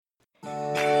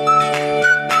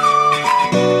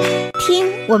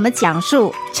我们讲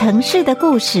述城市的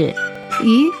故事，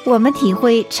与我们体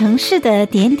会城市的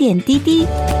点点滴滴，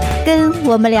跟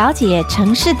我们了解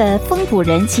城市的风土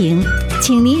人情。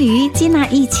请您与金娜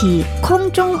一起空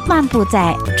中漫步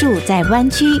在住在湾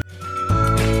区。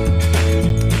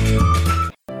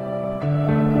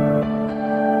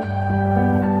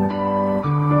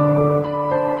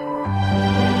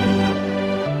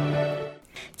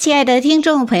亲爱的听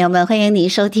众朋友们，欢迎您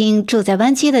收听住在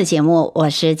湾区的节目，我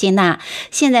是金娜。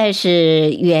现在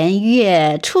是元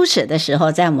月初始的时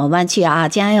候，在我们湾区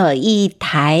将有一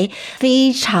台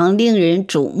非常令人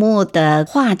瞩目的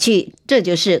话剧，这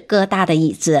就是哥大的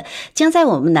椅子，将在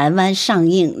我们南湾上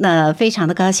映。那非常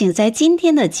的高兴，在今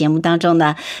天的节目当中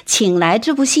呢，请来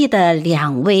这部戏的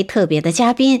两位特别的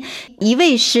嘉宾，一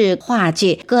位是话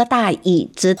剧哥大椅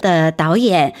子的导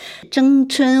演曾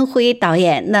春辉导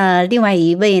演，那另外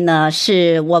一位呢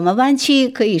是我们湾区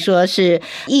可以说是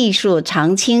艺术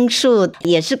常青树，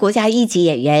也是国家一级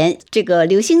演员，这个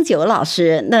刘兴九老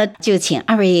师。那就请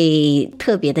二位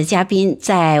特别的嘉宾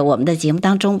在我们的节目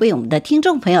当中为我们的听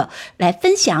众朋友来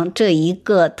分享这一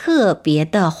个特别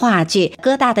的话剧《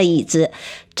哥大的椅子》。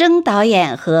曾导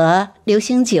演和刘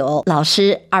兴九老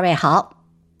师，二位好。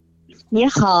你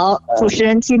好，主持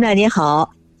人金娜你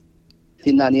好。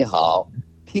金娜你好，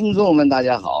听众们大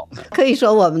家好。可以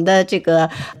说我们的这个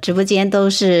直播间都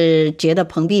是觉得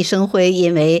蓬荜生辉，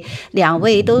因为两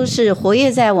位都是活跃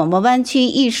在我们湾区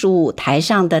艺术舞台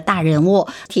上的大人物。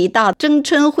提到曾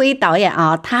春辉导演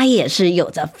他也是有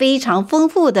着非常丰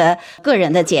富的个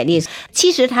人的简历。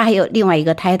其实他还有另外一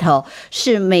个 title，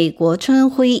 是美国春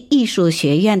辉艺术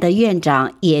学院的院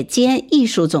长，也兼艺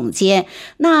术总监。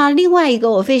那另外一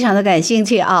个我非常的感兴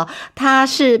趣他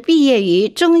是毕业于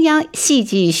中央戏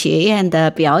剧学院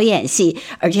的表演系，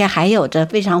而且还有着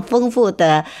非常丰富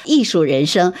的艺术人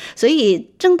生。所以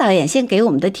曾导演先给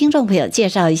我们的听众朋友介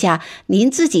绍一下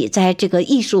您自己在这个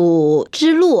艺术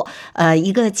之路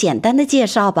一个简单的介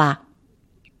绍吧。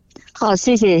好，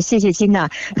谢谢金娜，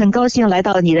很高兴来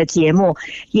到你的节目，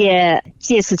也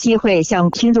借此机会向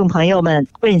听众朋友们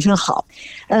问声好。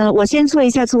我先做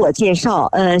一下自我介绍。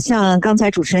像刚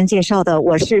才主持人介绍的，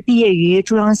我是毕业于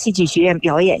中央戏剧学院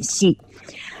表演系，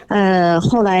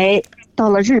后来到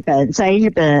了日本，在日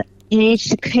本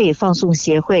NHK 放送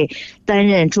协会担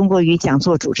任中国语讲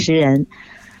座主持人。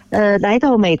来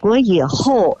到美国以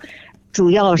后，主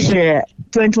要是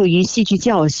专注于戏剧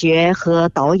教学和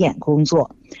导演工作。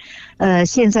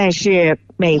现在是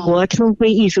美国春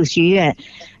晖艺术学院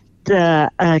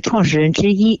的创始人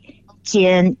之一，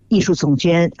兼艺术总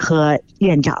监和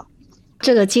院长。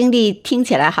这个经历听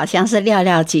起来好像是寥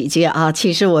寥几句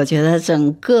其实我觉得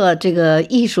整个这个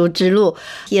艺术之路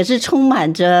也是充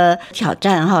满着挑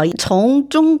战从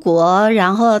中国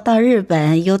然后到日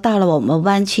本，又到了我们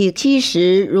湾区。其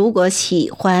实如果喜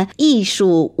欢艺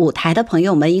术舞台的朋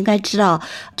友们应该知道，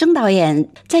曾导演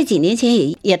在几年前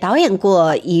也导演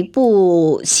过一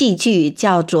部戏剧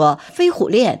叫做《飞虎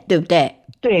恋》，对不对？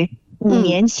对，5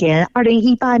年前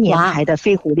2018年拍的《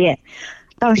飞虎恋》，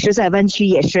当时在湾区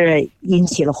也是引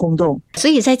起了轰动。所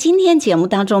以在今天节目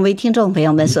当中为听众朋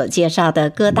友们所介绍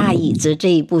的《哥大椅子》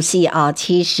这一部戏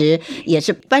其实也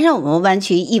是搬上我们湾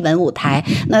区艺文舞台。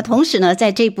那同时呢，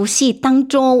在这部戏当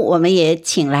中，我们也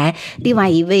请来另外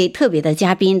一位特别的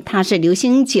嘉宾，他是刘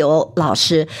兴九老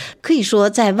师，可以说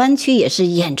在湾区也是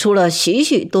演出了许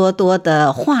许多多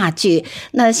的话剧。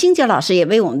那兴九老师也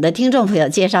为我们的听众朋友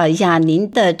介绍一下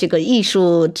您的这个艺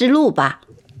术之路吧。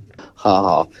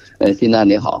好，金娜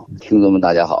你好，听众们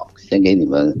大家好，先给你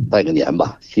们拜个年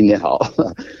吧，新年好。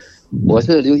我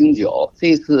是刘兴九，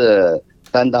这次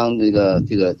担当这个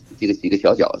几个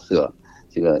小角色，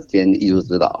这个兼艺术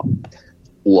指导。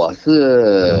我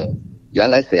是原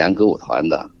来沈阳歌舞团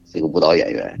的这个舞蹈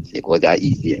演员，也国家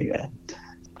一级演员，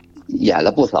演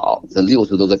了不少，这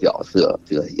60多个角色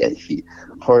这个演戏。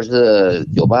后来是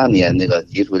98年那个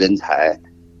杰出人才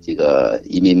这个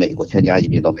移民美国，全家移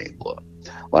民到美国。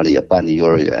完了也办的幼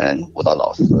儿园舞蹈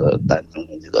老师，担任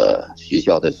这个学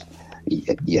校的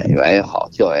演员也好，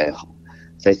教员也好，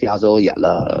在加州演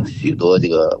了许多这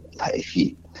个舞台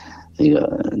戏，那个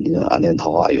《暗恋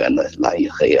桃花源》的《蓝与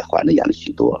黑》，反正演了许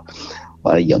多。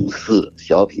完了影视、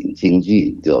小品、京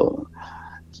剧就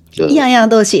样样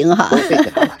都行哈。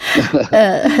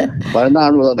完了纳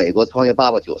入了美国创业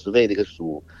爸爸90位这个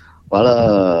书，完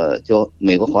了就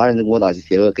美国华人舞蹈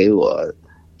协会给我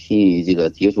替这个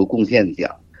杰出贡献奖。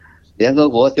联合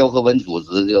国教科文组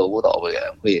织这个舞蹈委员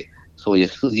会作为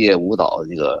世界舞蹈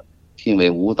这个聘为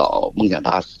舞蹈梦想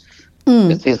大使。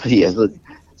这次也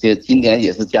是今年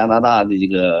也是加拿大的这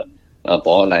个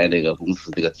宝莱这个公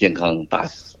司这个健康大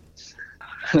使。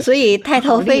所以抬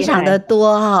头非常的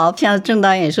多哈，像郑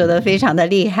导演说的非常的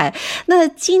厉害。那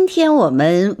今天我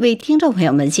们为听众朋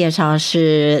友们介绍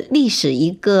是历史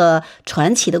一个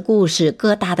传奇的故事——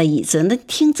哥大的椅子。那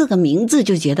听这个名字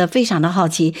就觉得非常的好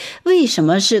奇，为什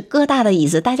么是哥大的椅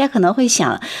子？大家可能会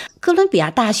想，哥伦比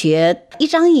亚大学一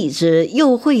张椅子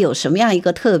又会有什么样一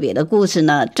个特别的故事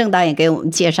呢？郑导演给我们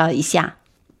介绍一下。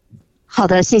好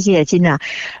的，谢谢金娜。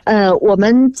我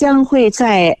们将会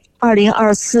在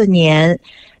2024年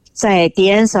在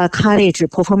Dianza College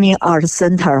Performing Arts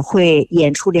Center 会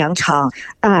演出2场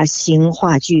大型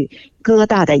话剧《哥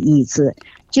大的椅子》。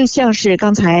就像是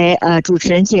刚才主持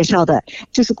人介绍的，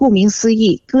就是顾名思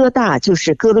义，哥大就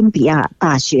是哥伦比亚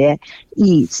大学，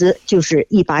椅子就是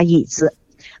一把椅子。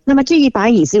那么这一把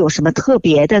椅子有什么特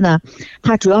别的呢？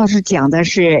它主要是讲的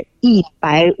是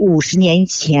150年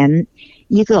前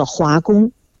一个华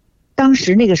工，当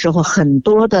时那个时候很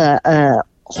多的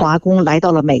华工来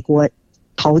到了美国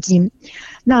淘金。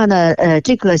那呢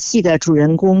这个戏的主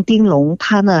人公丁龙，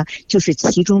他呢就是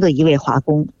其中的一位华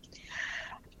工。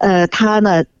他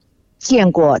呢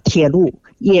见过铁路，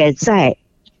也在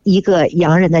一个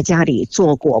洋人的家里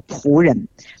做过仆人。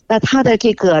那他的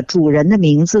这个主人的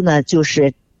名字呢，就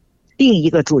是另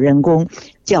一个主人公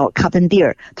叫卡本蒂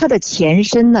尔，他的前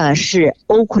身呢是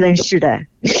欧克兰市的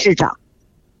市长，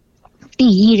第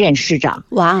1任市长。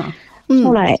哇，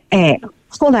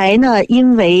后来呢，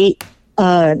因为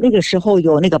那个时候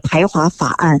有那个排华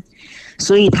法案，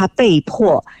所以他被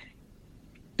迫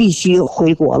必须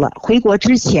回国了。回国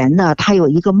之前呢，他有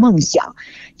一个梦想，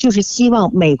就是希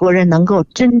望美国人能够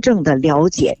真正的了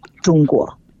解中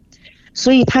国，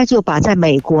所以他就把在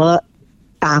美国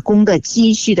打工的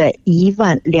积蓄的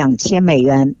12000美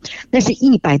元，那是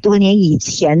100多年以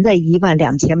前的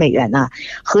12000美元呢，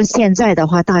和现在的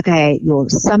话大概有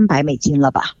300美金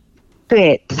了吧。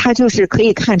对，他就是可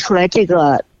以看出来这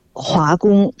个华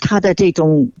工他的这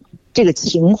个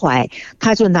情怀，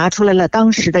他就拿出来了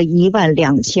当时的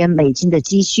12000美金的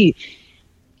积蓄，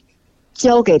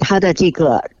交给他的这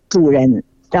个主人，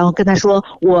然后跟他说，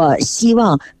我希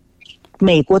望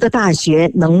美国的大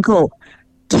学能够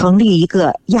成立一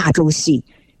个亚洲系，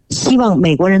希望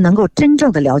美国人能够真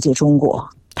正的了解中国。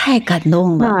太感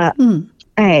动了。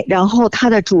然后他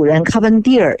的主人卡文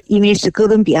蒂尔因为是哥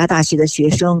伦比亚大学的学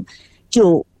生，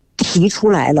就提出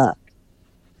来了，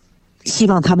希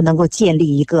望他们能够建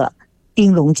立一个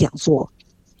丁龙讲座。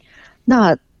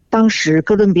那当时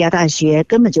哥伦比亚大学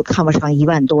根本就看不上1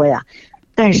万多呀，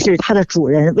但是他的主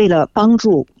人为了帮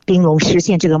助丁龙实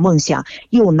现这个梦想，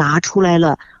又拿出来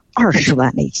了20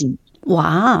万美金。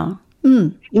哇，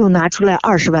又拿出来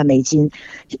20万美金。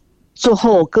最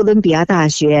后哥伦比亚大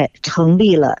学成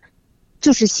立了，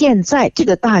就是现在这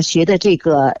个大学的这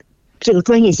个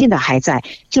专业现在还在，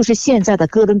就是现在的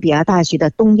哥伦比亚大学的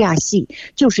东亚系，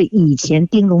就是以前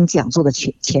丁龙讲座的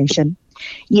前身，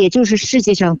也就是世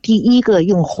界上第一个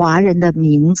用华人的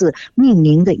名字命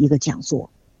名的一个讲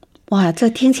座。哇，这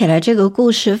听起来这个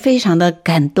故事非常的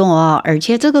感动哦，而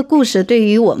且这个故事对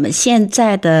于我们现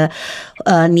在的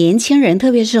年轻人，特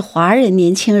别是华人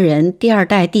年轻人第2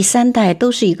代、第3代，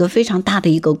都是一个非常大的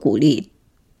一个鼓励。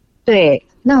对，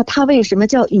那他为什么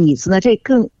叫椅子呢？这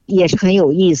也是很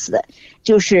有意思的，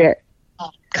就是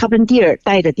卡本蒂尔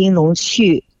带着丁龙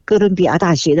去哥伦比亚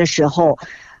大学的时候，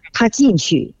他进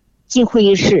会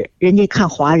议室，人家看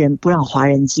华人不让华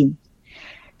人进，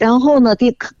然后呢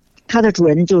他的主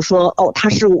人就说，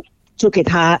就给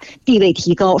他地位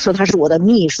提高，说他是我的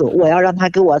秘书，我要让他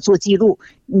给我做记录，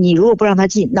你如果不让他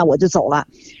进，那我就走了。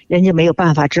人家没有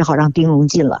办法，只好让丁龙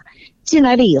进了。进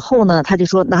来了以后呢，他就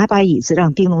说拿把椅子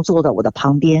让丁龙坐到我的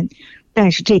旁边，但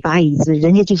是这把椅子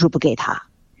人家就是不给他，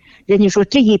人家说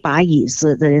这一把椅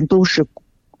子的人都是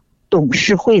董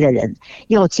事会的人，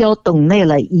要交等内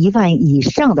了1万以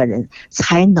上的人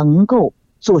才能够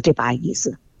坐这把椅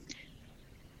子。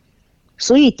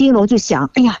所以丁龙就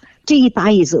想，哎呀，这一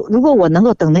把椅子如果我能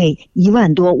够等内1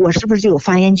万多，我是不是就有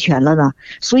发言权了呢？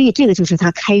所以这个就是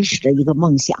他开始的一个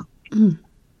梦想。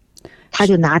他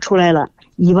就拿出来了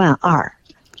12000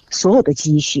所有的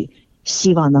积蓄，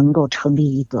希望能够成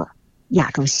立一个亚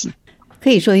洲系。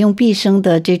可以说用毕生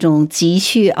的这种积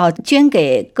蓄捐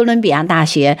给哥伦比亚大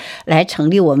学，来成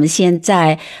立我们现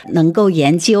在能够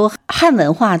研究汉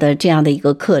文化的这样的一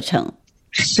个课程。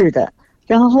是的。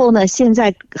然后呢，现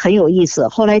在很有意思，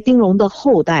后来丁龙的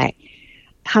后代，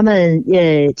他们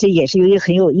这也是有一个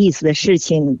很有意思的事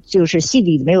情，就是戏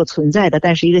里没有存在的，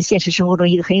但是一个现实生活中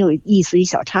一个很有意思的一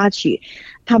小插曲。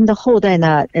他们的后代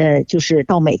呢就是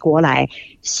到美国来，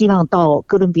希望到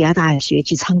哥伦比亚大学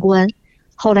去参观。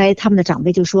后来他们的长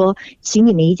辈就说，请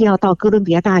你们一定要到哥伦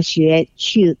比亚大学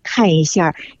去看一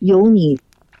下由你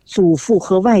祖父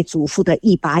和外祖父的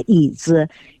一把椅子，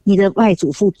你的外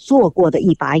祖父坐过的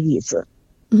一把椅子。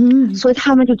所以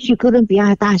他们就去哥伦比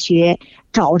亚大学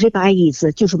找这把椅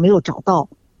子，就是没有找到。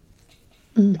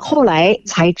后来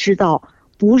才知道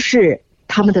不是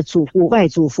他们的祖父外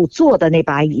祖父坐的那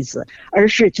把椅子，而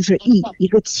是就是一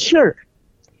个气儿，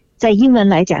在英文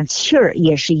来讲气儿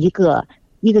也是一个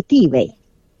地位。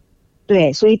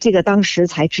对，所以这个当时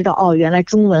才知道哦，原来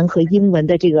中文和英文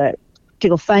的这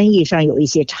个翻译上有一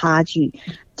些差距。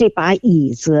这把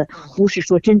椅子不是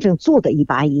说真正坐的一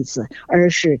把椅子，而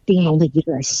是丁龙的一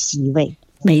个席位。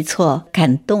没错，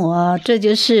感动哦！这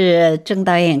就是郑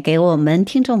导演给我们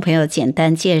听众朋友简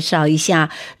单介绍一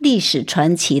下历史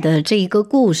传奇的这一个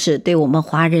故事，对我们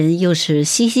华人又是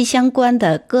息息相关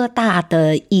的《哥大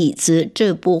的椅子》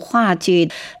这部话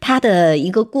剧，它的一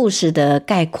个故事的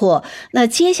概括。那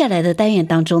接下来的单元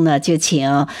当中呢，就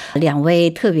请两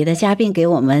位特别的嘉宾给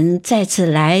我们再次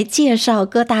来介绍《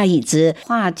哥大椅子》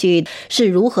话剧是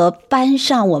如何搬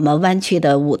上我们湾区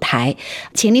的舞台。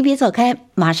请您别走开，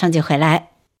马上就回来。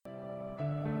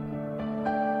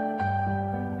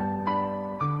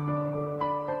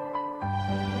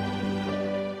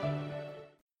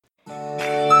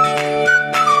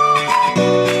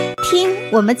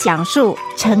我们讲述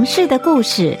城市的故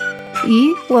事，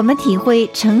与我们体会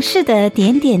城市的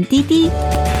点点滴滴，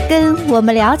跟我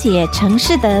们了解城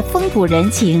市的风土人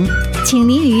情。请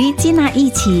您与金娜一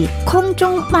起空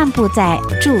中漫步在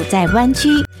住在湾区。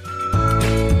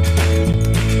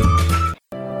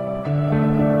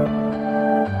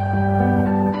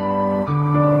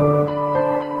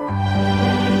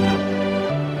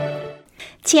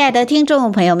亲爱的听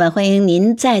众朋友们，欢迎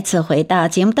您再次回到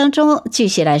节目当中，继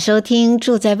续来收听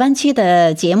住在湾区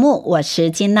的节目，我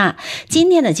是金娜。今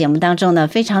天的节目当中呢，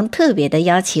非常特别的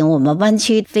邀请我们湾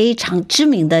区非常知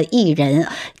名的艺人，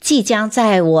即将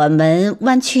在我们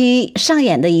湾区上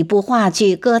演的一部话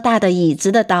剧《哥大的椅子》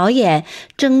的导演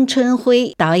曾春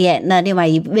辉导演。那另外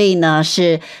一位呢，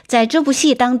是在这部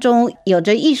戏当中有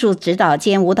着艺术指导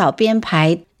兼舞蹈编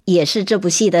排，也是这部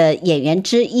戏的演员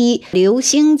之一，刘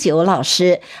兴九老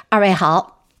师。二位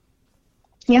好。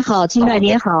你好，金娜，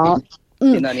你好。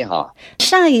金娜你好。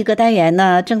上一个单元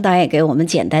呢，郑导也给我们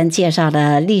简单介绍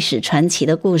了历史传奇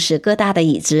的故事，哥大的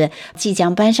椅子即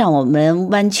将搬上我们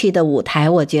湾区的舞台。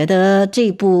我觉得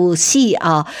这部戏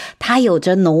啊，它有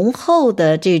着浓厚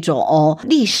的这种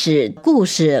历史故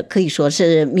事，可以说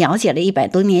是描写了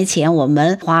100多年前我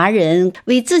们华人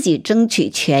为自己争取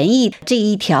权益这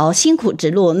一条辛苦之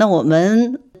路。那我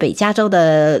们北加州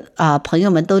的朋友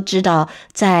们都知道，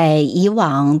在以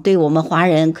往对我们华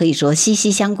人可以说息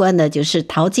息相关的就是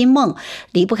淘金梦，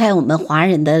离不开我们华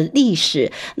人的历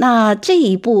史。那这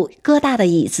一部《哥大的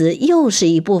椅子》又是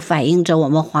一部反映着我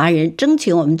们华人争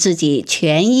取我们自己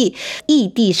权益、异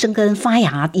地生根发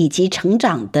芽以及成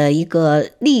长的一个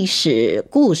历史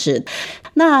故事。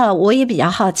那我也比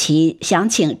较好奇，想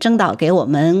请曾导给我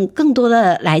们更多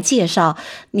的来介绍，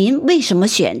您为什么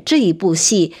选这一部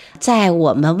戏在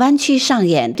我们湾区上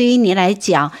演？对于您来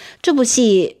讲，这部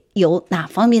戏有哪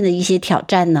方面的一些挑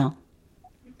战呢？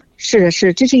是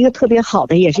的，这是一个特别好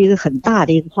的，也是一个很大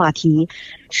的一个话题。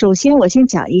首先，我先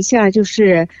讲一下，就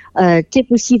是这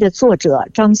部戏的作者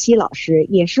张希老师，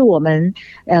也是我们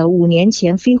5年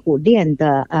前飞虎恋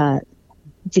的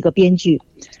这个编剧。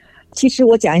其实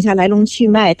我讲一下来龙去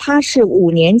脉，他是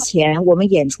5年前我们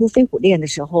演出飞虎恋的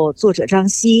时候，作者张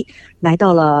希来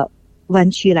到了湾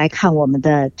区来看我们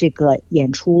的这个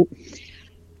演出。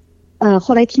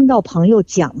后来听到朋友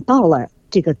讲到了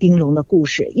这个丁龙的故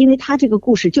事，因为他这个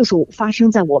故事就是发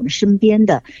生在我们身边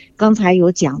的。刚才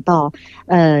有讲到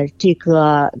这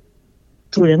个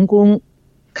主人公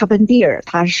卡本蒂尔，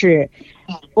他是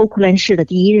欧克兰市的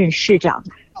第1任市长。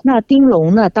那丁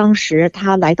龙呢，当时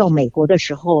他来到美国的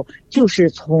时候，就是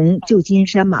从旧金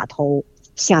山码头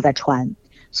下的船，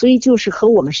所以就是和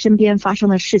我们身边发生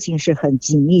的事情是很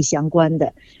紧密相关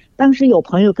的。当时有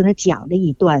朋友跟他讲了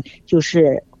一段就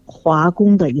是华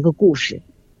工的一个故事，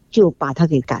就把他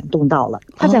给感动到了。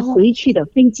他在回去的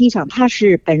飞机上，他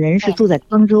本人是住在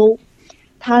康州，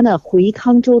他呢回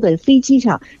康州的飞机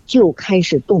上就开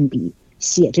始动笔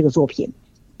写这个作品。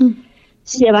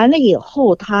写完了以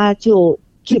后，他就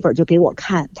剧本就给我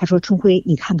看，他说：“春辉，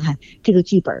你看看这个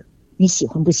剧本，你喜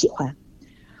欢不喜欢？”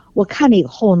我看了以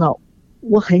后呢，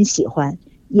我很喜欢，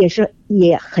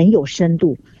也很有深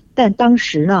度。但当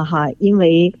时呢，因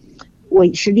为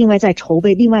我是另外在筹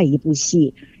备另外一部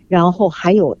戏，然后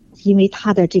还有因为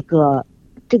他的这个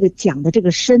讲的这个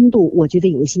深度，我觉得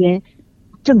有一些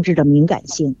政治的敏感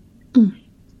性。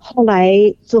后来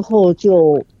最后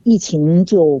就疫情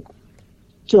就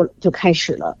开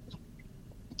始了。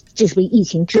这是不是疫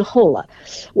情之后了？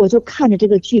我就看着这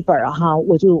个剧本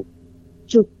我就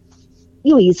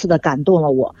又一次的感动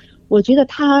了我。我觉得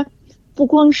它不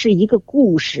光是一个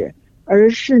故事，而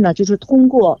是呢，就是通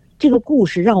过这个故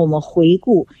事让我们回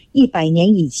顾100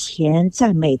年以前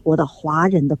在美国的华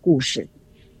人的故事，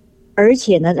而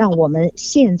且呢，让我们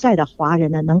现在的华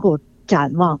人呢能够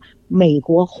展望美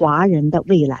国华人的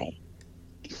未来。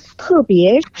特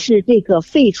别是这个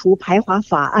废除排华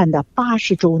法案的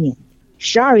80周年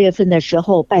，12月份的时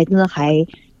候，拜登还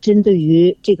针对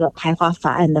于这个排华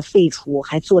法案的废除，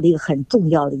还做了一个很重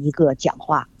要的一个讲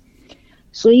话。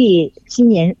所以今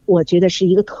年我觉得是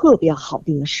一个特别好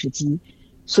的一个时机，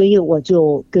所以我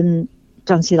就跟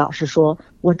张希老师说，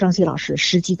我说张希老师，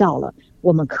时机到了，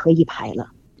我们可以排了。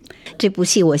这部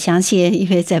戏我相信，因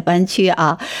为在湾区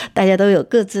大家都有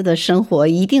各自的生活，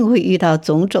一定会遇到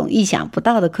种种意想不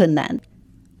到的困难。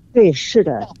对，是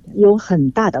的，有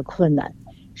很大的困难。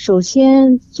首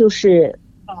先就是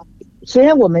虽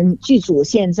然我们剧组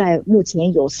现在目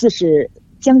前有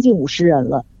将近50人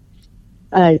了，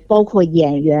包括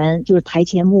演员，就是台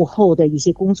前幕后的一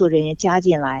些工作人员加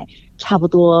进来，差不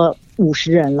多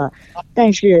50人了。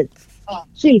但是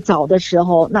最早的时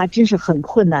候，那真是很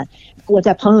困难。我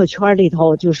在朋友圈里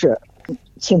头就是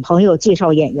请朋友介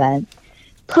绍演员，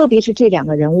特别是这2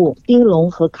个人物，丁龙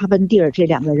和卡本蒂尔这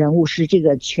2个人物是这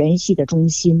个全戏的中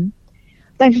心，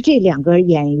但是这2个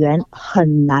演员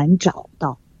很难找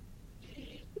到。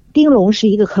丁龙是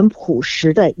一个很朴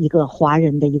实的一个华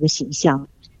人的一个形象，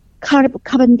卡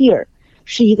本蒂尔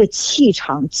是一个气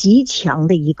场极强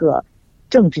的一个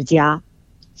政治家、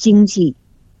经济，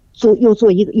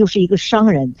又是一个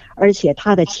商人，而且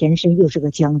他的前身又是个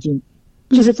将军，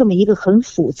就是这么一个很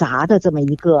复杂的这么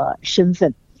一个身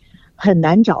份，很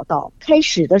难找到。开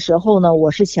始的时候呢，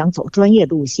我是想走专业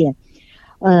路线，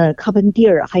卡本蒂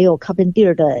尔还有卡本蒂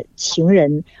尔的情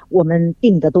人，我们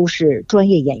定的都是专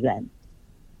业演员。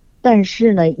但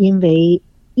是呢，因为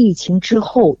疫情之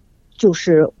后，就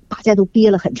是大家都憋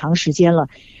了很长时间了，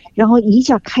然后一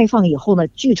下开放以后呢，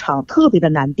剧场特别的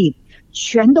难订，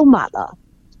全都满了。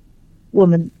我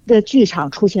们的剧场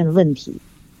出现了问题，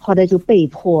后来就被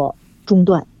迫中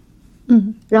断。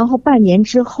然后半年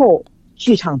之后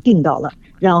剧场订到了，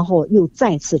然后又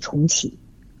再次重启。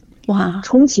哇！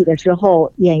重启的时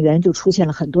候演员就出现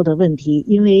了很多的问题，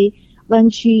因为湾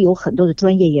区有很多的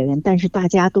专业演员，但是大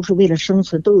家都是为了生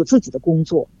存，都有自己的工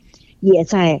作，也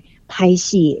在拍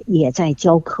戏，也在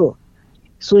教课，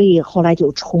所以后来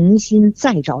就重新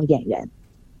再找演员。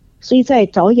所以在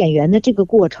找演员的这个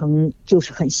过程就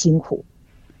是很辛苦。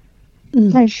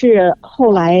但是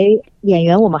后来演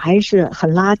员我们还是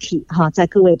很 lucky 在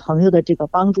各位朋友的这个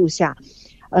帮助下，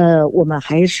我们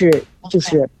还是就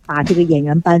是把这个演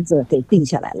员班子给定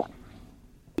下来了。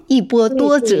一波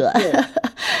多折。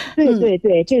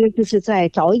对，这个就是在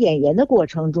找演员的过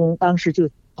程中，当时就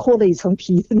脱了一层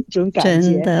皮的那种感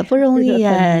觉，真的不容易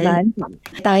啊！很难找。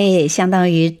导演也相当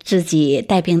于自己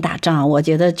带兵打仗，我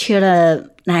觉得缺了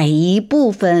哪一部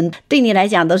分，对你来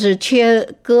讲都是缺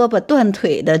胳膊断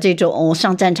腿的这种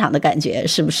上战场的感觉，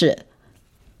是不是？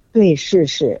对，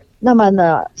是。那么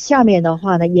呢，下面的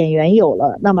话呢，演员有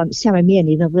了，那么下面面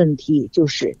临的问题就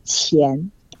是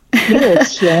钱。没有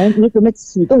钱你怎么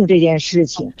启动这件事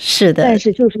情？是的。但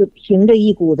是就是凭着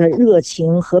一股的热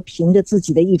情和凭着自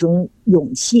己的一种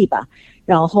勇气吧，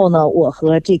然后呢，我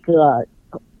和这个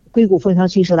硅谷凤翔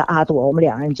剧社的阿朵，我们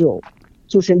2人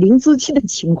就是零资金的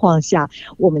情况下，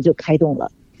我们就开动了。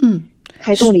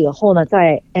开动了以后呢，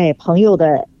在朋友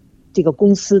的这个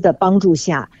公司的帮助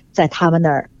下，在他们那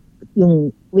儿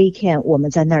用 weekend 我们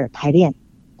在那儿排练，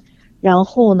然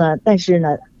后呢，但是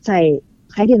呢，在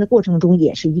排练的过程中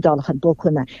也是遇到了很多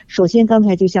困难。首先刚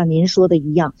才就像您说的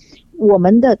一样，我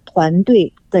们的团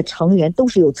队的成员都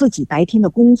是有自己白天的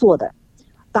工作的，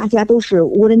大家都是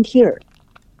volunteer，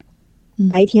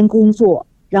 白天工作，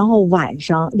然后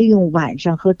利用晚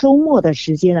上和周末的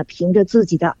时间呢，凭着自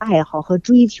己的爱好和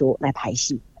追求来排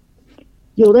戏。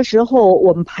有的时候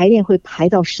我们排练会排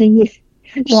到深夜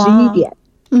11点。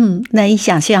难以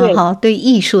想象哈，对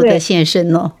艺术的献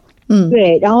身哦。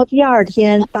对，然后第二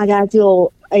天大家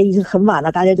就已经很晚了，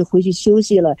大家就回去休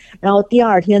息了。然后第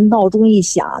二天闹钟一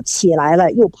响，起来了，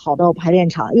又跑到排练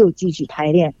场，又继续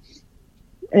排练。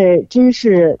真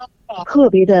是特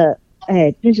别的，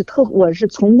我是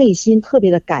从内心特别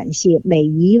的感谢每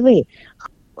一位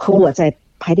和我在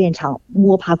排练场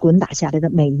摸爬滚打下来的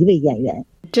每一位演员。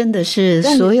真的是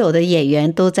所有的演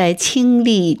员都在倾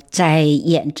力在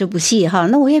演这部戏哈。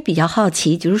那我也比较好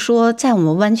奇，就是说在我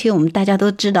们湾区，我们大家都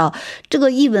知道这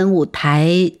个艺文舞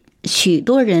台许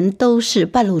多人都是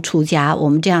半路出家，我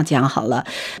们这样讲好了，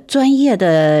专业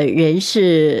的人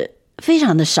士非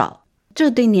常的少。这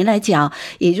对您来讲，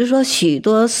也就是说许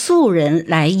多素人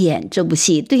来演这部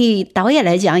戏，对导演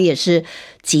来讲也是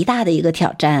极大的一个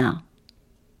挑战啊。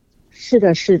是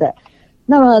的，是的。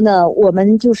那么呢，我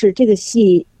们就是这个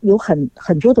戏有很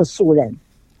多的素人。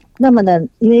那么呢，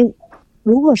因为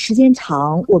如果时间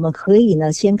长，我们可以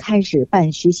呢先开始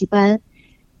办学习班，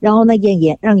然后呢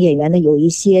让演员呢有一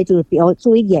些就是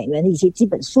作为演员的一些基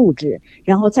本素质，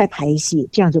然后再排戏，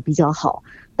这样就比较好。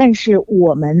但是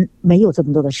我们没有这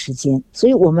么多的时间，所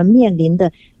以我们面临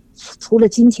的除了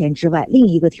金钱之外，另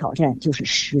一个挑战就是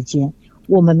时间。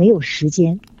我们没有时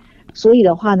间，所以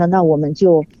的话呢，那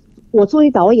我作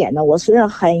为导演呢，我虽然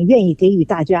很愿意给予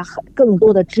大家更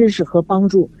多的知识和帮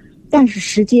助，但是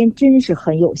时间真是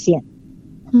很有限。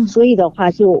所以的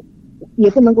话就也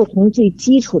不能够从最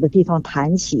基础的地方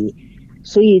谈起，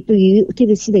所以对于这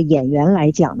个戏的演员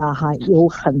来讲呢，有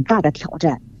很大的挑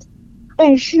战。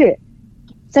但是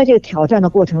在这个挑战的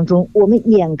过程中，我们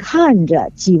眼看着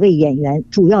几位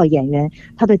主要演员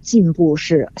他的进步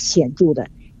是显著的，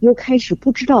又开始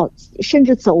不知道，甚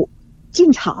至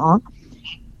进场，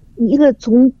一个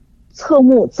从侧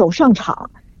幕走上场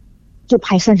就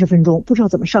排30分钟，不知道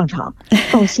怎么上场，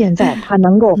到现在他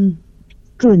能够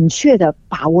准确的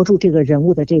把握住这个人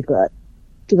物的这个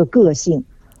个性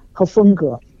和风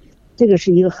格，这个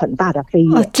是一个很大的飞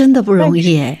跃，真的不容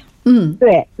易。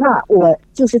对，那我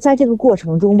就是在这个过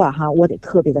程中吧，我得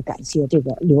特别的感谢这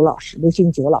个刘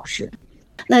兴九老师。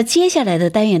那接下来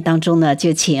的单元当中呢，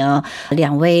就请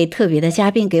2位特别的嘉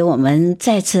宾给我们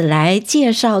再次来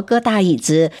介绍哥大椅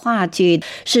子话剧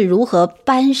是如何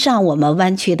搬上我们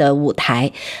湾区的舞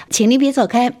台。请您别走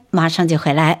开，马上就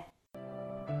回来。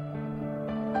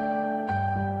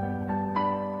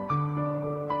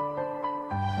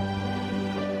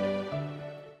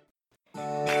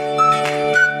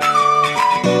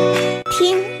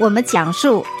听我们讲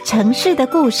述城市的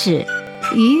故事，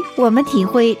与我们体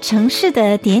会城市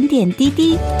的点点滴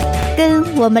滴，跟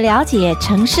我们了解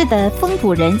城市的风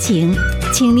土人情。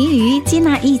请您与金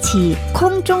娜一起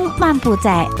空中漫步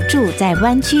在住在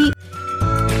湾区。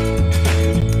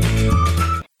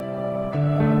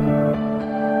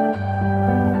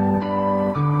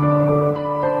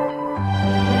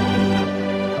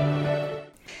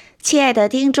亲爱的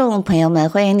听众朋友们，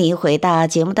欢迎您回到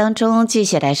节目当中，继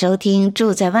续来收听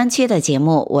住在湾区的节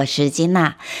目，我是金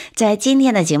娜。在今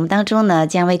天的节目当中呢，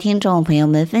将为听众朋友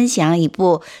们分享一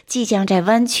部即将在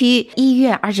湾区1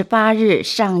月28日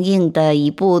上映的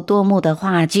一部多幕的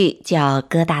话剧，叫《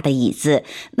哥大的椅子》。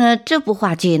那这部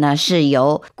话剧呢，是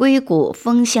由硅谷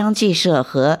枫香剧社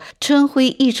和春晖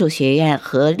艺术学院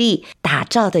合力打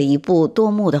造的一部多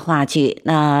幕的话剧。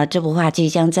那这部话剧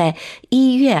将在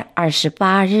1月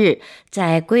28日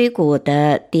在硅谷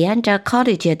的 Deandra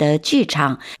College 的剧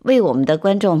场为我们的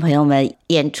观众朋友们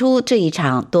演出这一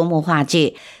场多幕话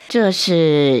剧。这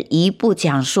是一部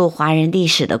讲述华人历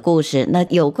史的故事。那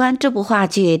有关这部话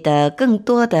剧的更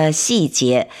多的细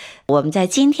节，我们在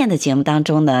今天的节目当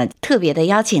中呢，特别的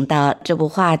邀请到这部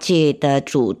话剧的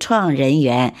主创人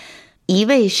员，一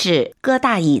位是哥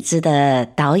大椅子的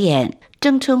导演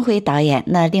曾春辉导演，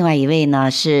那另外一位呢，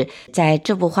是在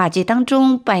这部话剧当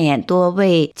中扮演多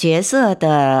位角色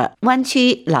的湾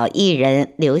区老艺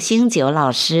人刘兴九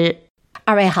老师。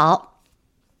2位好。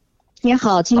你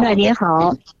好，金娜，你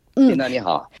好。金娜你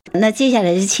好。那接下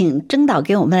来就请曾导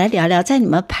给我们来聊聊，在你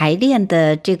们排练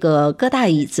的这个哥大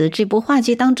椅子这部话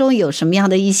剧当中，有什么样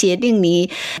的一些令你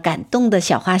感动的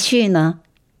小花絮呢？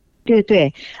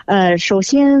对，首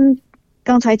先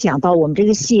刚才讲到我们这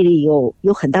个戏里有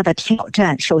很大的挑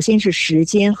战，首先是时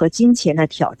间和金钱的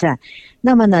挑战。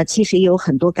那么呢，其实也有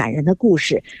很多感人的故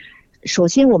事。首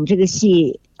先我们这个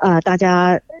戏大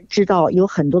家知道有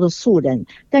很多的素人，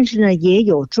但是呢也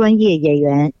有专业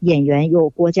演员，有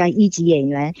国家1级演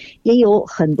员，也有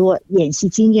很多演戏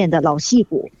经验的老戏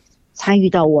骨参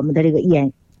与到我们的这个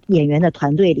演员的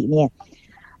团队里面。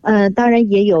当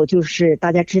然也有就是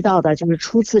大家知道的，就是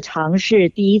初次尝试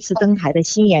第一次登台的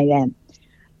新演员。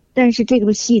但是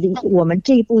我们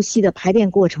这部戏的排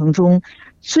练过程中，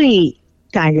最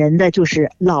感人的就是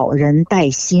老人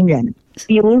带新人。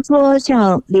比如说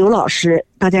像刘老师，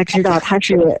大家知道他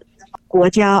是国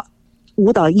家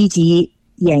舞蹈1级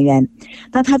演员，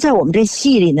那他在我们这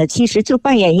戏里呢，其实就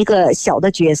扮演一个小的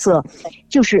角色，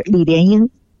就是李莲英，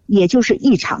也就是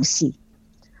一场戏。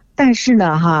但是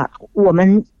呢我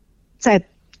们在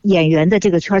演员的这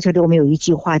个圈里，我们有一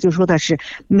句话就说的是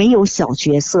没有小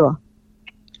角色，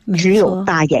只有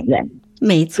大演员。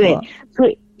没错，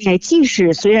对，即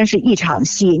使虽然是一场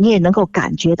戏，你也能够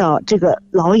感觉到这个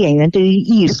老演员对于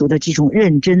艺术的这种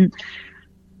认真。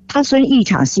他虽然一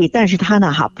场戏，但是他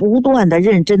呢不断的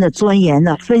认真的钻研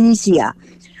分析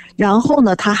然后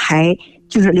呢，他还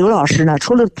就是刘老师呢，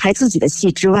除了排自己的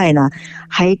戏之外呢，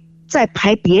还在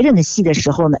排别人的戏的时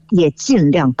候呢，也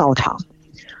尽量到场。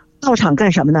到场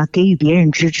干什么呢？给予别人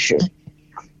支持。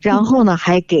然后呢，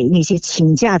还给那些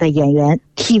请假的演员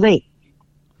替位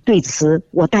对词，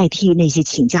我代替那些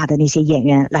请假的那些演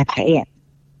员来排练。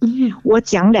我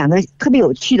讲2个特别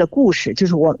有趣的故事，就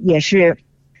是我也是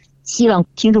希望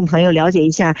听众朋友了解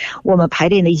一下我们排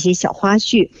练的一些小花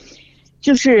絮。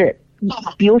就是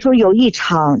比如说有一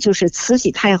场就是慈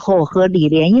禧太后和李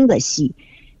莲英的戏，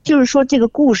就是说这个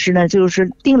故事呢，就是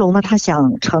丁龙呢他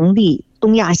想成立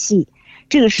东亚系，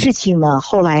这个事情呢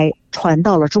后来传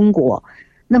到了中国。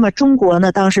那么中国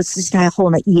呢，当时慈禧太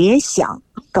后呢也想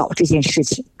搞这件事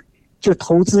情，就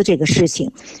投资这个事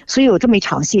情，所以有这么一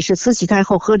场戏是慈禧太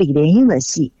后和李莲英的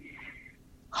戏。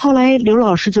后来刘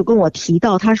老师就跟我提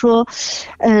到，他说，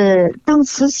当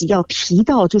慈禧要提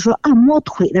到就说按摩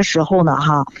腿的时候呢，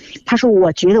他说我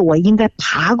觉得我应该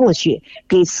爬过去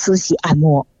给慈禧按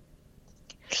摩。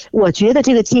我觉得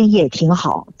这个建议也挺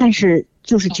好，但是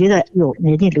就是觉得有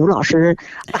人家刘老师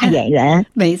大演员，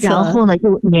没错，然后呢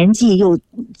又年纪又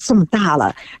这么大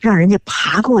了，让人家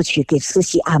爬过去给慈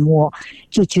禧按摩，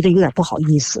就觉得有点不好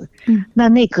意思。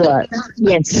那个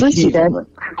演慈禧的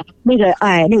那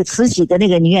个慈禧的那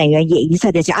个女演员也一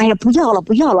再的讲，哎呀不要了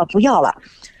不要了不要了。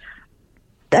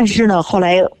但是呢，后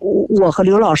来我和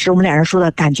刘老师我们2人说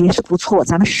的感觉是不错，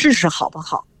咱们试试好不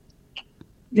好？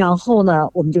然后呢，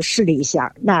我们就试了一下，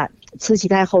那慈禧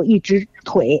太后一只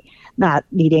腿，那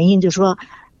李莲英就说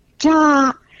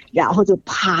扎，然后就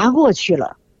爬过去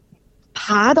了，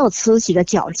爬到慈禧的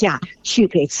脚下去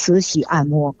给慈禧按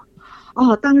摩。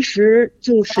当时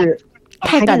就是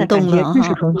太感动了，真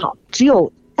是很好。只有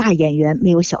大演员，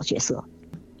没有小角色，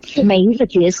每一个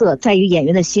角色在于演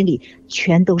员的心里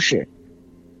全都是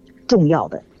重要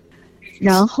的。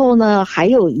然后呢，还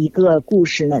有一个故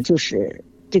事呢，就是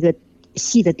这个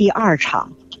戏的第2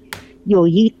场，有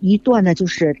一段呢，就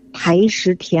是台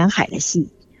石填海的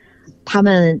戏。他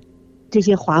们这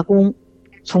些华工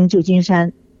从旧金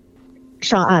山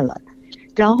上岸了，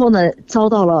然后呢，遭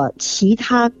到了其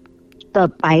他的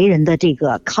白人的这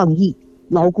个抗议，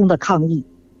劳工的抗议。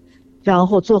然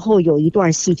后最后有一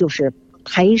段戏就是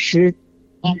台石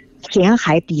填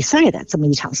海比赛的这么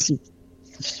一场戏。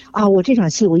我这场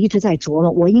戏我一直在琢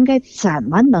磨，我应该怎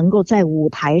么能够在舞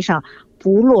台上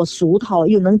不落俗套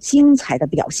又能精彩的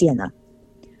表现呢？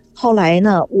后来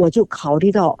呢，我就考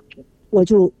虑到，我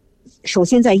就首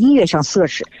先在音乐上测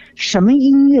试什么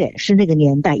音乐是那个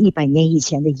年代100年以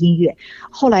前的音乐。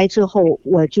后来之后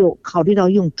我就考虑到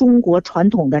用中国传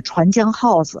统的传江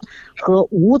号子和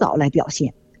舞蹈来表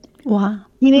现。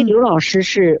因为刘老师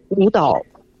是舞蹈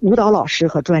老师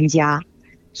和专家，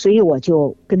所以我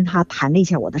就跟他谈了一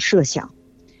下我的设想。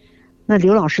那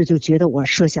刘老师就觉得我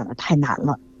设想的太难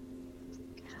了，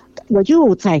我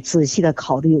就再仔细的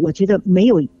考虑，我觉得没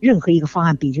有任何一个方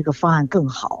案比这个方案更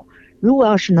好。如果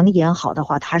要是能演好的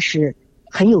话，它是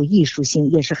很有艺术性，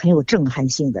也是很有震撼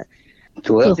性的。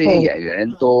主要这些演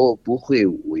员都不会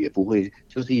舞，也不会，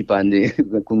就是一般的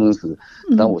工程师。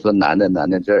但我说难的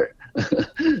这儿。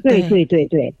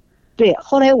对。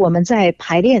后来我们在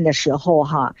排练的时候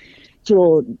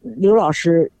就刘老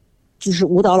师就是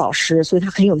舞蹈老师，所以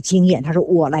他很有经验。他说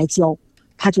我来教，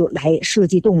他就来设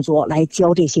计动作，来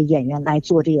教这些演员来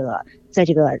做这个，在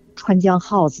这个川江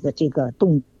号子的这个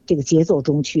节奏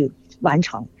中去完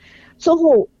成。最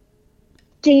后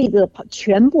这个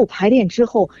全部排练之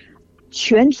后，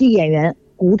全体演员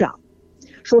鼓掌，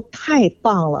说太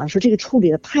棒了，说这个处理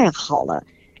的太好了。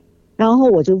然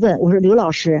后我就问，我说刘老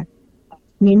师，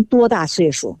您多大岁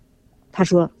数？他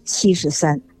说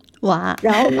73。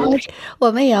然后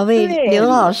我们也要为刘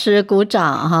老师鼓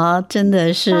掌真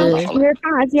的是。当时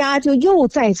大家就又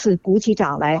再次鼓起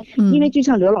掌来，因为就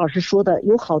像刘老师说的，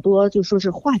有好多就说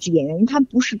是话剧演员，因为他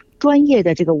不是专业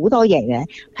的这个舞蹈演员，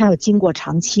他要经过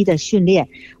长期的训练。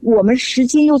我们时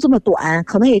间又这么短，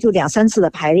可能也就2、3次的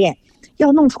排练，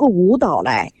要弄出个舞蹈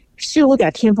来，是有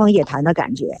点天方夜谭的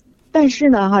感觉。但是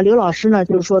呢，刘老师呢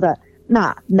就是说的，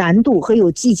那难度和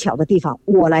有技巧的地方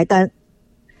我来担。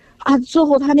最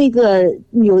后他那个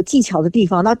有技巧的地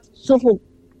方，那最后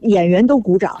演员都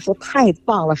鼓掌说太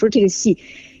棒了，说这个戏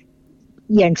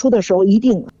演出的时候一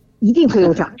定会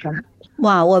有掌声。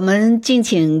我们敬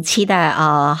请期待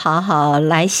好好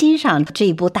来欣赏这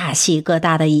一部大戏《哥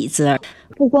大的椅子》。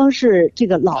不光是这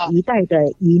个老一代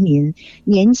的移民，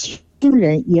年轻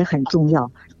人也很重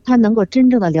要，他能够真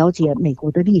正的了解美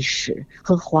国的历史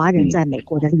和华人在美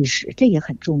国的历史，这也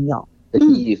很重要。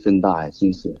意义深大呀，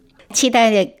真是。期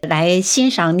待来欣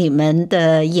赏你们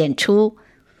的演出。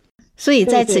所以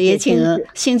在此也请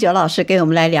兴九老师给我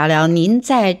们来聊聊，您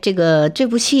在这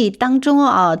部戏当中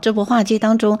啊，这部话剧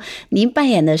当中，您扮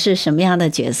演的是什么样的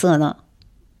角色呢？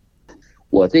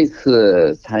我这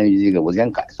次参与这个，我这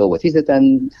样感受，我这次担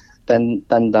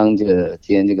当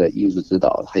兼这个艺术指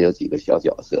导，还有几个小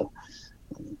角色。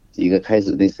一个开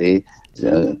始那谁，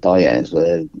导演说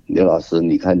刘老师，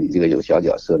你看你这个有小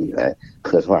角色，你来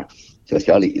客串，叫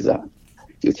小李子，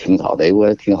就挺好的，我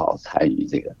也挺好参与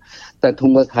这个。但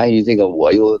通过参与这个，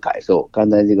我有感受。刚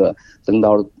才这个曾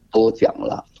导都讲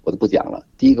了，我都不讲了。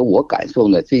第一个，我感受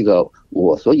呢，这个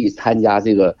我所以参加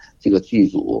这个剧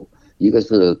组，一个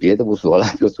是别的不说了，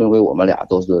就春辉我们俩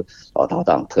都是老搭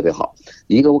档，特别好。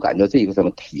一个我感觉这个什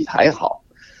么题材好，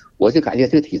我就感觉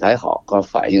这个题材好，刚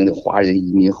反映的华人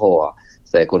移民后啊，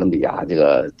在哥伦比亚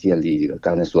建立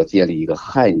刚才说建立一个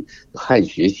汉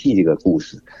学系这个故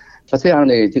事。他这样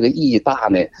的这个意义大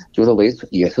呢，就是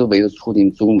也是为了促进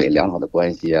中美良好的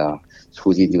关系啊，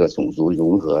促进这个种族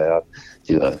融合呀，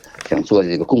这个想做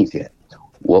这个贡献。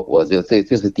我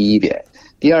这是第一点。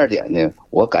第二点呢，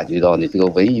我感觉到呢，这个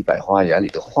文艺百花园里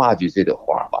的话剧这个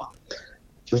画吧，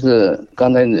就是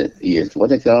刚才呢也我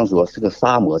在刚刚说是个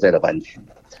沙漠在的湾区，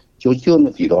就那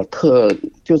几段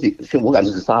就是我感觉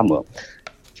是沙漠。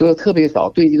就是特别少，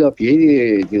对这个别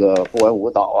的这个不管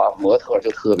舞蹈啊模特就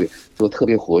特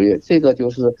别活跃，这个就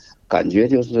是感觉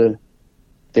就是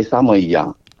跟沙漠一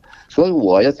样，所以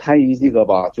我要参与这个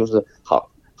吧，就是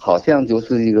好像就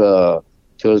是一个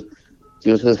就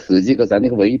是使这个咱那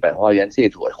个文艺百花园这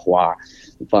朵花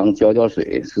帮浇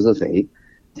水施水，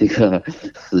这个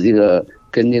使这个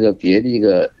跟这个别的一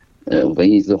个文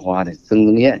艺之花的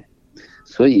争艳，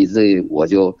所以我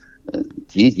就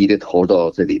积极的投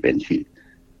到这里边去。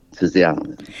是这样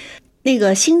的，那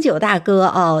个兴九大哥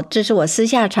哦，这是我私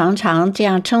下常常这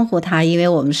样称呼他，因为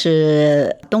我们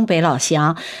是东北老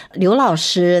乡。刘老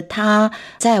师他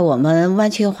在我们湾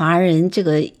区华人这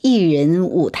个艺人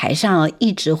舞台上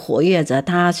一直活跃着，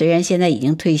他虽然现在已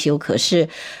经退休，可是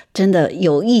真的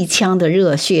有一腔的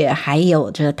热血，还有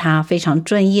着他非常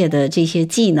专业的这些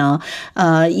技能，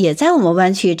也在我们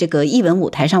湾区这个艺文舞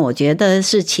台上，我觉得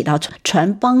是起到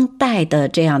传帮带的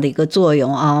这样的一个作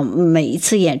用啊。每一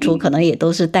次演出可能也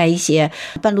都是带一些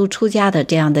半路出家的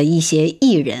这样的一些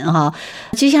艺人哈。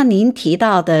就像您提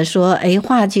到的说，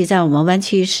话剧在我们湾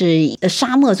区是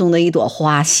沙漠中的一朵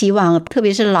花，希望特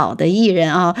别是老的艺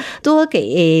人啊，多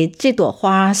给这朵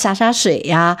花洒洒水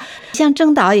呀。像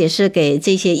郑导也是给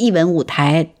这些艺文舞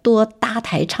台多搭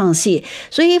台唱戏，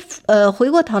所以回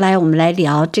过头来我们来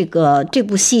聊这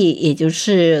部戏，也就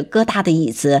是哥大的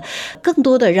椅子，更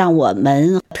多的让我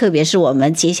们特别是我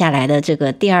们接下来的这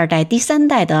个第二代第三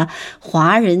代的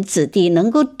华人子弟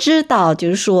能够知道，就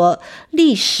是说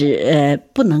历史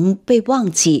不能被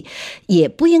忘记，也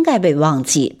不应该被忘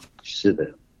记。是的。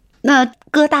那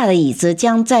哥大的椅子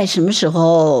将在什么时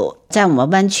候在我们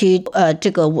湾区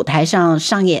这个舞台上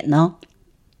上演呢？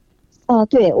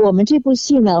对，我们这部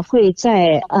戏呢会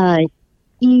在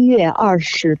1月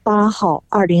28号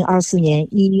，2024年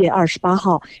1月28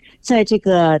号，在这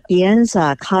个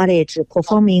Dianza College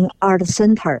Performing Art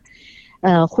Center，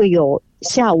 会有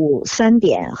下午3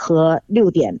点和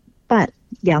6点半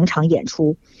2场演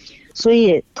出，所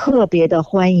以特别的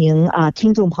欢迎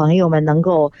听众朋友们能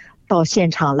够到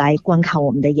现场来观看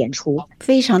我们的演出。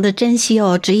非常的珍惜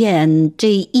哦，只演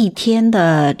这一天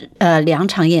的2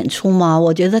场演出吗？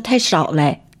我觉得太少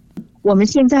嘞。我们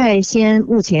现在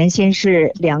目前先是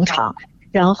2场，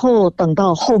然后等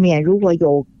到后面如果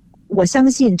有，我相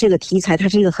信这个题材它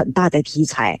是一个很大的题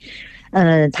材，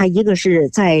它一个是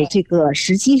在这个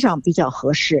时机上比较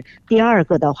合适，第二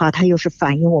个的话它又是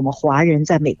反映我们华人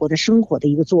在美国的生活的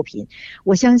一个作品，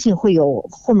我相信会有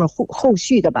后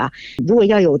续的吧。如果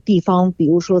要有地方，比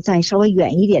如说在稍微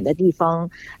远一点的地方，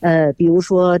比如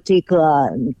说这个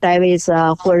Davis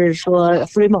啊，或者说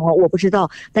Fremont， 我不知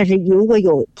道，但是如果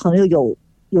有朋友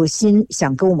有心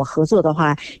想跟我们合作的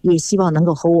话，也希望能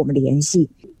够和我们联系。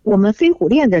我们飞虎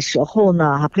恋的时候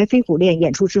呢，拍飞虎恋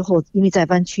演出之后，因为在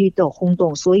湾区的轰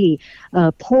动，所以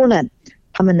Portland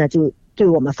他们呢就对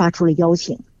我们发出了邀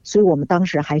请，所以我们当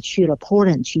时还去了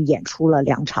Portland 去演出了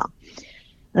2场。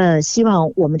希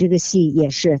望我们这个戏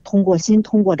也是通过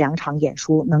2场演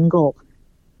出能够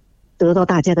得到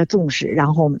大家的重视，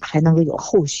然后还能够有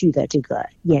后续的这个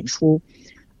演出。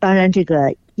当然这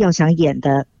个要想演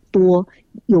的多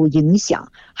有影响，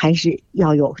还是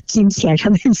要有金钱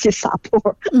上的一些撒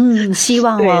泼。希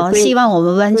望希望我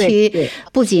们湾区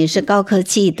不仅是高科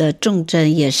技的重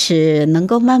镇，也是能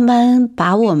够慢慢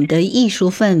把我们的艺术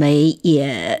氛围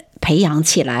也培养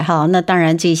起来哈。那当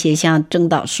然这些像曾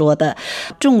导说的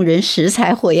众人拾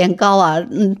柴火焰高啊，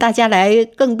大家来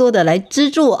更多的来资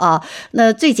助啊。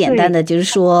那最简单的就是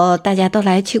说大家都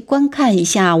来去观看一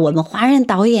下我们华人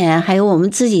导演还有我们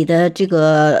自己的这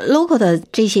个 local 的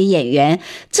这些演员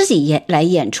自己来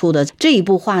演出的这一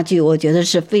部话剧，我觉得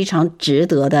是非常值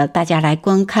得的，大家来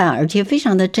观看，而且非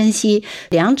常的珍惜。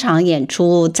2场演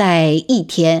出在一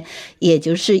天，也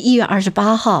就是1月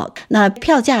28号。那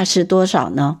票价是多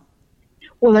少呢？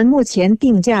我们目前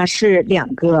定价是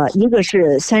2个，一个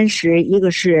是30，一个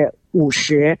是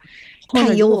50。太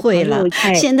优惠了，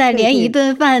现在连一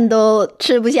顿饭都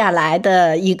吃不下来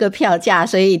的一个票价，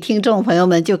所以听众朋友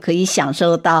们就可以享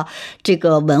受到这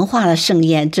个文化的盛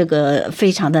宴，这个非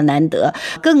常的难得。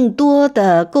更多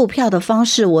的购票的方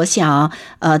式，我想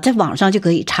在网上就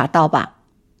可以查到吧。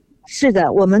是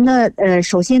的，我们呢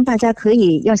首先大家可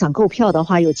以要想购票的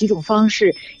话有几种方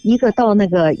式，一个到那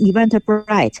个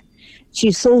Eventbrite 去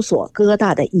搜索哥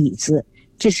大的椅子，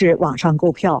这是网上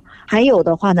购票。还有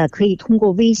的话呢，可以通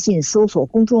过微信搜索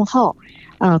公众号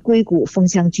硅谷风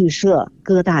香剧社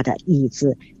哥大的椅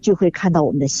子，就会看到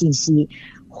我们的信息。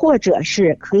或者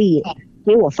是可以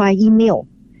给我发 email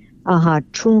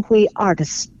春晖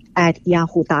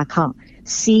arts@yahoo.com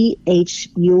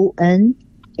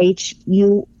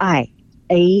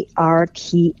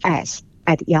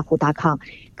CHUNHUIARTS@yahoo.com，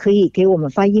 可以给我们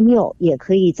发 email， 也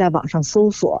可以在网上搜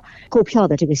索购票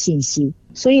的这个信息。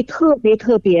所以特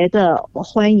别的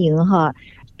欢迎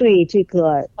对这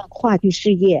个话剧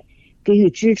事业给予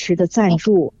支持的赞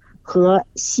助，和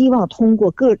希望通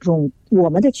过各种我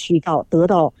们的渠道得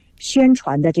到宣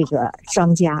传的这个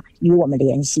商家与我们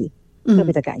联系。特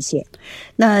别的感谢。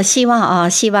那希望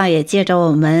也借着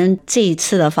我们这一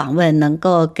次的访问，能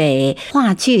够给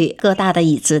话剧哥大的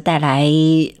椅子带来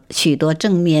许多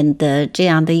正面的这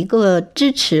样的一个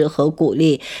支持和鼓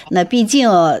励。那毕竟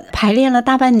排练了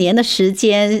大半年的时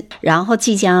间，然后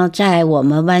即将在我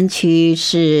们湾区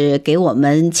是给我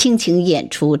们倾情演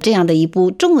出这样的一部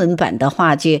中文版的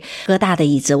话剧哥大的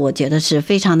椅子，我觉得是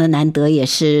非常的难得，也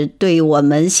是对我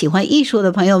们喜欢艺术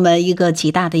的朋友们一个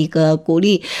极大的一个鼓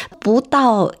励。不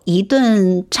到一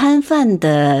顿餐饭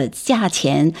的价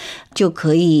钱就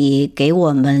可以给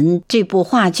我们这部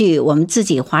话剧，我们自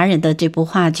己华人的这部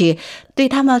话剧，对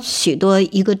他们许多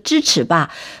一个支持吧，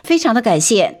非常的感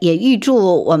谢，也预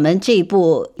祝我们这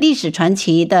部历史传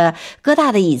奇的哥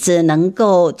大的椅子能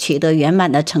够取得圆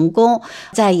满的成功。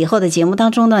在以后的节目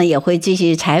当中呢，也会继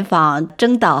续采访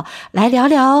曾导，来聊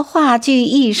聊话剧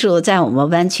艺术在我们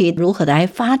湾区如何来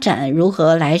发展，如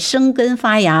何来生根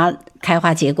发芽开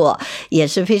花结果，也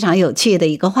是非常有趣的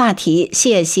一个话题。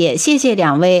谢谢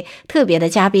两位特别的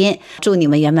嘉宾，祝你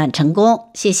们圆满成功，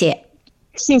谢谢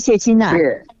金娜，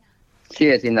谢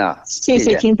谢金娜，谢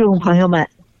谢听众朋友们，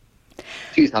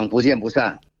剧场不见不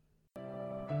散。